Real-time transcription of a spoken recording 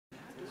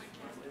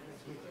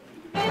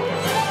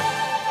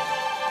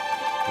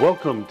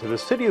Welcome to the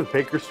City of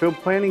Bakersfield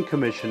Planning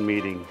Commission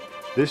meeting.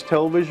 This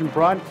television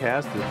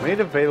broadcast is made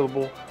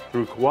available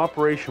through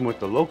cooperation with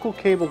the local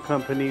cable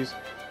companies,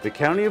 the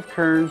County of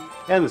Kern,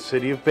 and the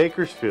City of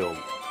Bakersfield.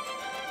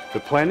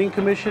 The Planning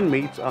Commission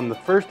meets on the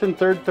first and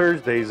third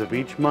Thursdays of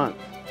each month.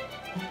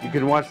 You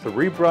can watch the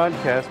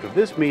rebroadcast of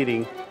this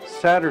meeting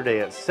Saturday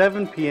at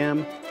 7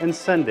 p.m. and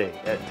Sunday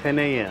at 10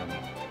 a.m.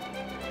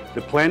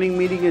 The planning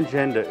meeting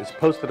agenda is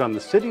posted on the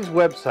city's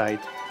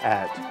website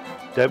at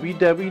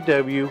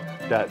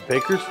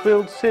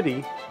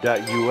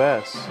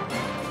www.bakersfieldcity.us.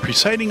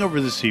 Presiding over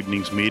this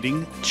evening's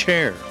meeting,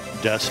 Chair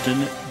Dustin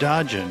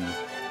Dodgen.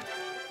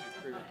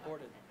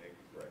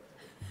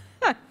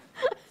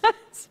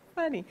 That's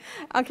funny.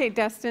 Okay,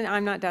 Dustin,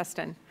 I'm not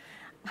Dustin.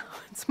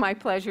 It's my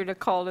pleasure to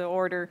call to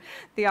order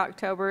the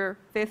October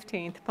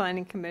 15th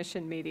Planning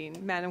Commission meeting.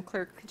 Madam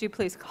Clerk, could you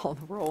please call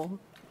the roll?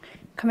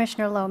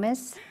 Commissioner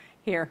Lomas?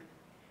 Here.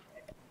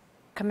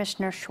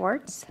 Commissioner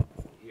Schwartz?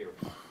 Here.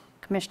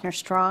 Commissioner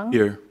Strong?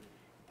 Here.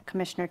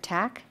 Commissioner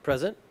Tack?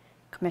 Present.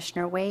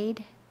 Commissioner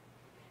Wade?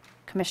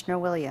 Commissioner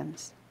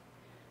Williams?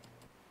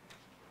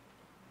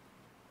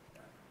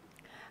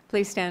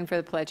 Please stand for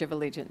the Pledge of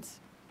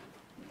Allegiance.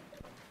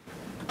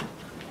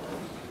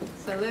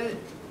 Salute,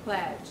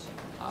 pledge.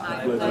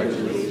 I pledge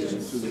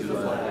allegiance to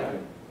the flag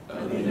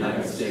of the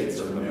United States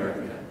of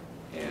America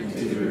and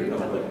to the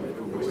republic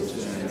for which it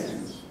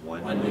stands,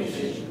 one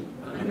nation,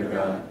 under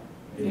God,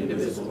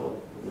 indivisible,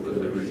 with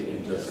liberty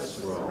and justice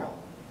for all.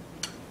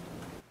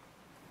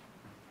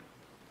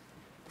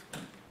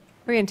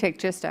 We're going to take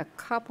just a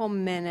couple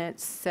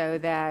minutes so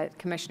that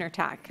Commissioner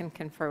Tack can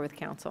confer with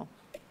council.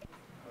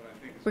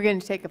 We're going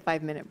to take a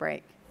 5-minute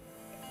break.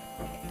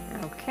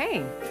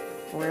 Okay,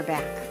 we're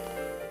back.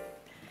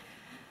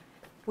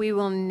 We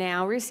will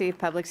now receive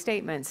public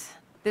statements.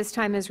 This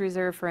time is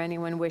reserved for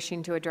anyone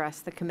wishing to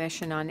address the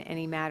commission on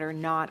any matter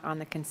not on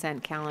the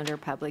consent calendar,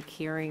 public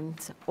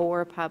hearings,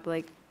 or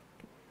public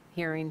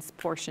hearings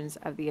portions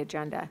of the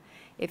agenda.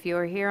 If you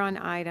are here on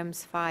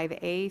items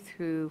 5A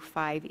through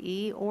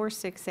 5E or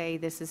 6A,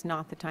 this is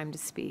not the time to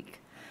speak.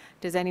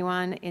 Does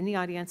anyone in the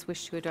audience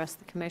wish to address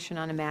the commission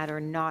on a matter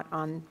not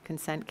on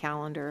consent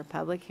calendar,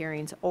 public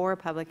hearings, or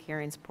public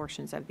hearings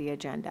portions of the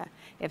agenda?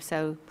 If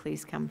so,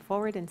 please come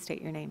forward and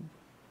state your name.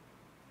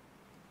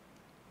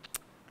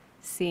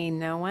 Seeing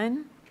no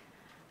one,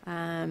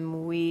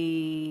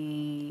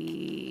 we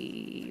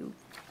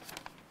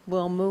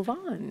will move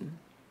on.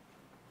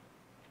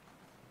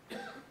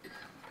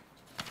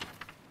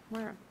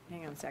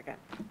 Hang on a second.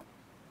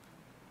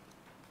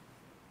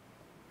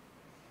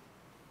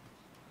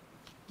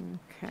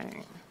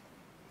 Okay.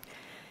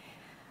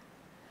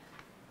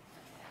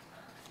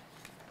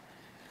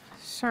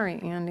 Sorry,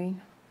 Andy.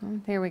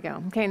 There we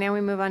go. Okay, now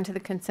we move on to the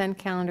consent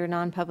calendar,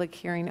 non-public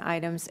hearing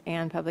items,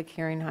 and public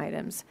hearing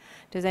items.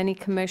 Does any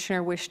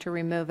commissioner wish to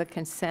remove a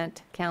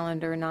consent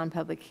calendar,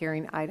 non-public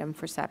hearing item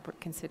for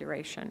separate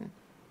consideration?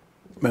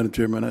 Madam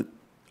Chairman,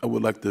 I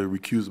would like to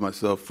recuse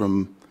myself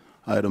from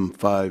item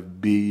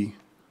 5B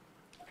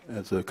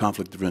as a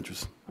conflict of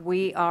interest.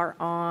 We are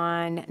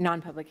on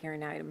non-public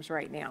hearing items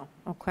right now,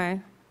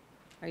 okay?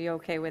 Are you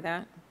okay with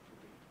that?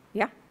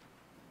 Yeah?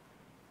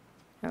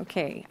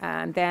 Okay,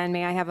 then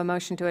may I have a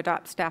motion to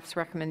adopt staff's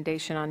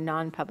recommendation on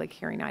non-public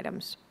hearing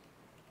items?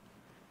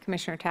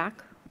 Commissioner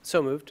Tack?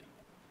 So moved.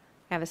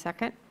 Have a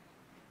second?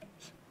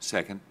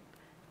 Second.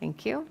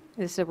 Thank you.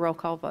 This is a roll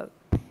call vote.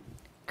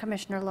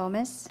 Commissioner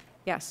Lomas?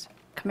 Yes.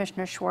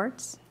 Commissioner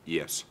Schwartz?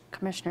 Yes.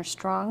 Commissioner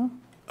Strong?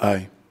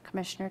 Aye.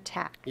 Commissioner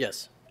Tack?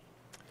 Yes.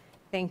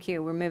 Thank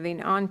you. We're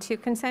moving on to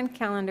consent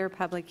calendar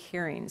public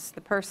hearings.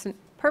 The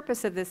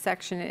purpose of this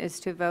section is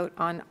to vote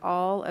on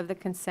all of the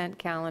consent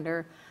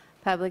calendar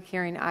public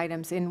hearing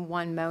items in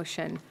one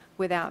motion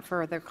without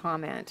further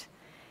comment,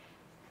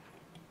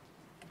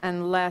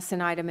 unless an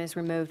item is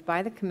removed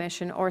by the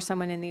commission or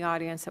someone in the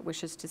audience that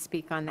wishes to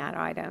speak on that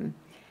item.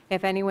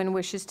 If anyone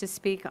wishes to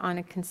speak on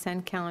a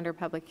consent calendar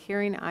public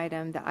hearing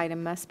item, the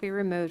item must be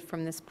removed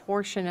from this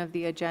portion of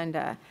the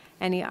agenda.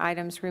 Any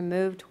items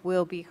removed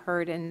will be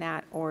heard in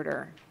that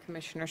order.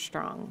 Commissioner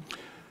Strong.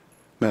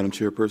 Madam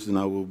Chairperson,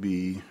 I will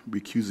be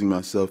recusing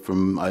myself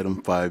from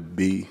item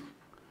 5B.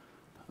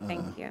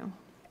 Thank you.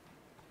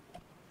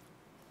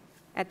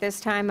 At this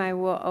time, I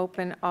will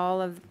open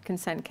all of the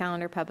consent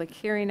calendar public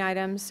hearing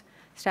items.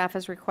 Staff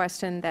has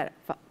requested that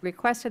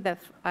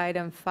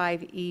item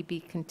 5E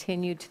be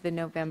continued to the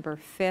November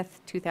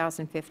 5th,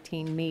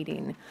 2015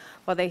 meeting.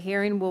 While the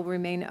hearing will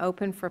remain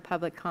open for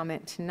public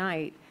comment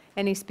tonight,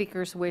 any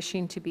speakers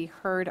wishing to be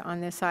heard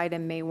on this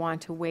item may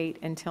want to wait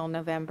until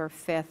November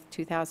 5th,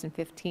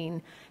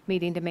 2015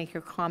 meeting to make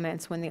your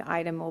comments when the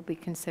item will be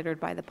considered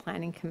by the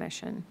Planning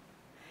Commission.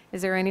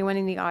 Is there anyone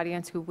in the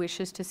audience who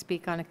wishes to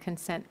speak on a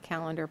consent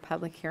calendar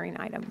public hearing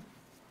item?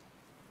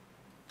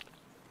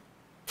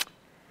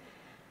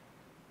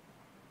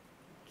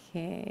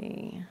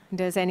 Okay.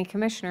 Does any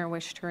commissioner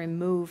wish to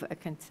remove a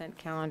consent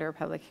calendar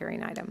public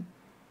hearing item?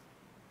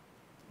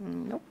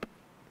 Nope.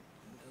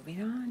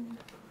 Moving on.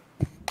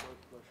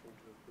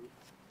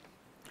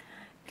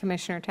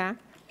 Commissioner Tack?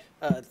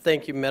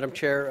 Thank you, Madam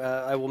Chair.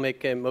 I will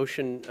make a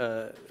motion,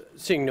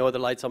 seeing no other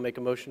lights, I'll make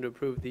a motion to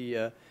approve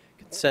the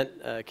consent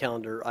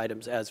calendar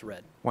items as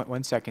read.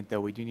 One second,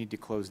 though, we do need to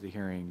close the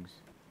hearings.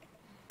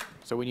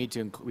 So we need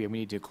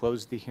to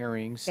close the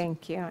hearings.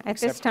 Thank you. At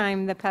this Except-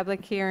 time, the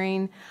public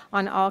hearing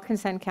on all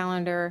consent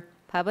calendar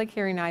public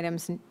hearing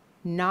items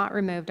not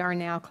removed are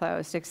now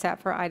closed,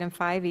 except for item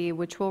 5E,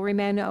 which will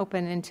remain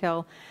open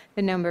until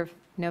the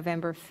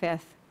November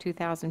 5th,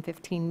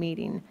 2015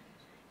 meeting.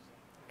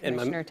 And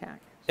my- Commissioner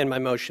Tack. And my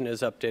motion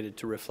is updated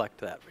to reflect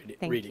that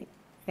Thank reading. you.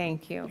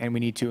 Thank you. And we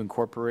need to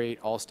incorporate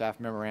all staff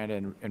memoranda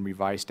and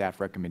revise staff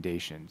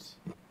recommendations.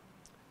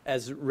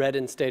 As read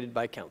and stated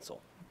by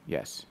council,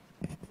 Yes.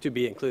 to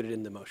be included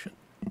in the motion.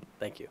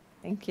 Thank you.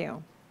 Thank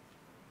you.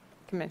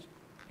 Commissioner,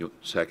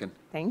 Second?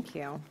 thank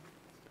you.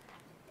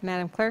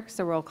 Madam Clerk, it's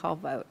a roll call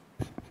vote.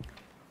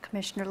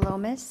 Commissioner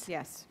Lomas?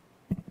 Yes.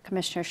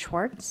 Commissioner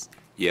Schwartz?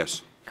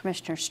 Yes.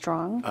 Commissioner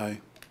Strong? Aye.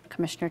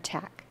 Commissioner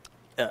Tack?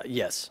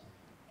 Yes.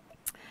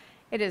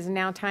 It is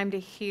now time to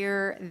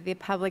hear the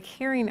public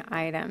hearing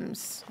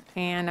items,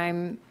 and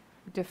I'm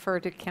defer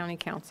to county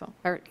council,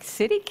 or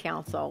city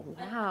council.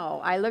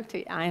 Wow, I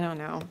don't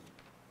know.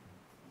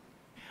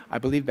 I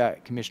believe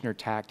that Commissioner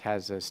Tact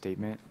has a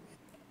statement.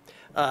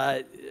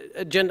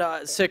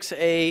 Agenda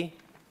 6A,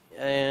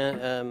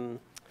 and,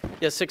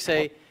 yes,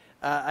 6A.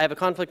 I have a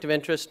conflict of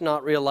interest,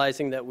 not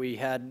realizing that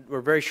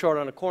we're very short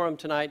on a quorum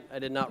tonight. I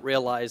did not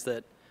realize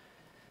that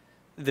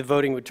the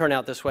voting would turn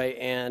out this way,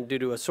 and due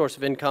to a source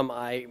of income,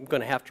 I'm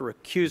going to have to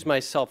recuse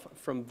myself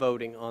from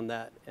voting on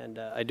that. And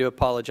I do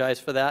apologize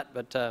for that,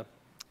 but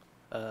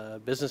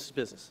business is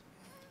business.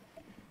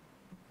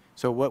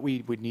 So what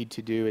we would need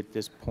to do at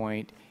this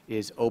point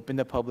is open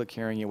the public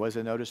hearing. It was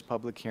a noticed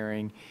public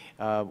hearing.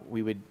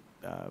 We would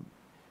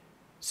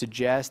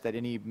suggest that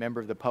any member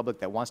of the public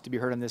that wants to be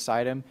heard on this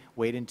item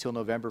wait until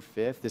November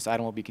 5th. This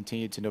item will be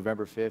continued to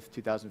November 5th,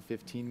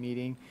 2015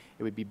 meeting.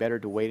 It would be better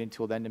to wait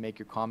until then to make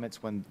your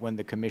comments when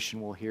the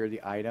commission will hear the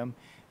item.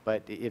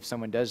 But if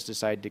someone does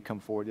decide to come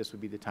forward, this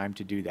would be the time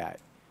to do that.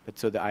 But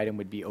so the item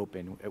would be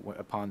open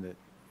upon the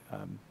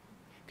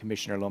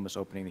Commissioner Lomas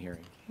opening the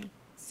hearing.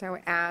 So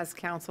as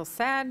council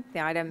said,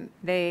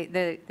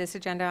 this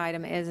agenda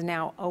item is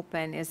now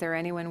open. Is there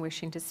anyone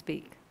wishing to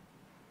speak?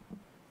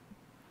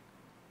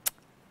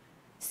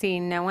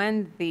 Seeing no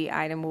one, the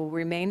item will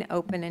remain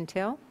open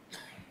until?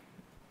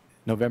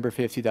 November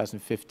 5th,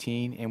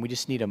 2015, and we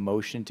just need a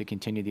motion to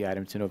continue the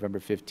item to November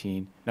 5th,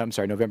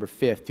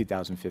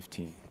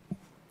 2015.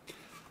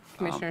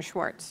 Commissioner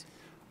Schwartz.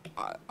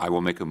 I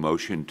will make a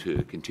motion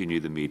to continue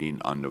the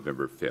meeting on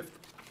November 5th.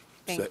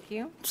 Thank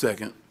you.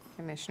 Second.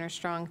 Commissioner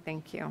Strong,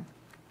 thank you.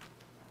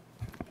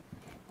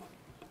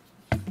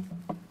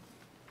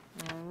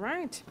 All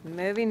right,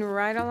 moving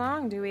right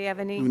along. Do we have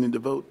We any? need to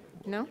vote.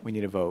 No? We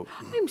need a vote.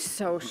 I'm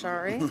so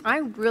sorry. I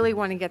really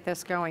want to get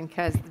this going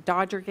because the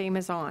Dodger game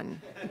is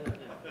on.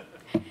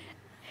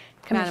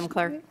 Madam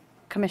Clerk?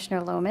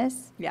 Commissioner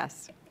Lomas?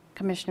 Yes.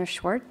 Commissioner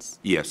Schwartz?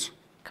 Yes.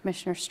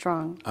 Commissioner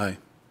Strong? Aye.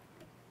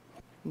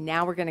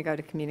 Now we're going to go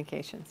to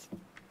communications.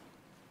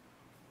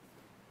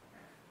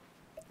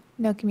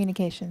 No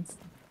communications.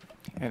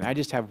 And I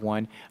just have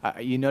one.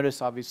 You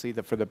notice, obviously,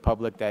 that for the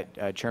public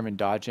that Chairman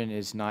Dodgen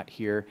is not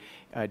here.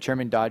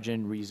 Chairman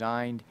Dodgen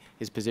resigned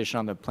his position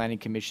on the Planning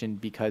Commission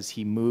because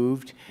he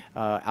moved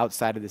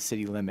outside of the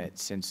city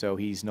limits, and so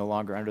he's no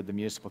longer under the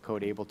municipal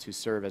code able to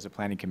serve as a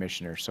planning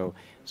commissioner. So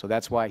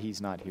that's why he's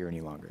not here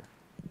any longer.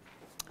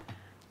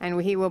 And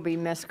he will be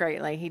missed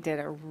greatly. He did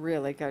a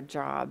really good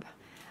job.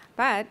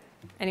 But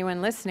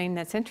anyone listening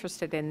that's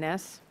interested in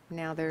this,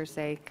 now there's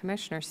a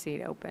commissioner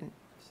seat open,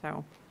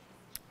 so.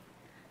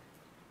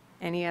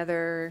 Any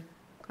other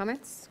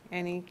comments?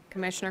 Any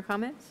commissioner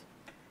comments?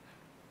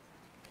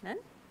 None?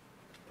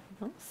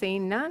 Well,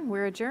 seeing none,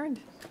 we're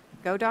adjourned.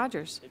 Go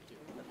Dodgers.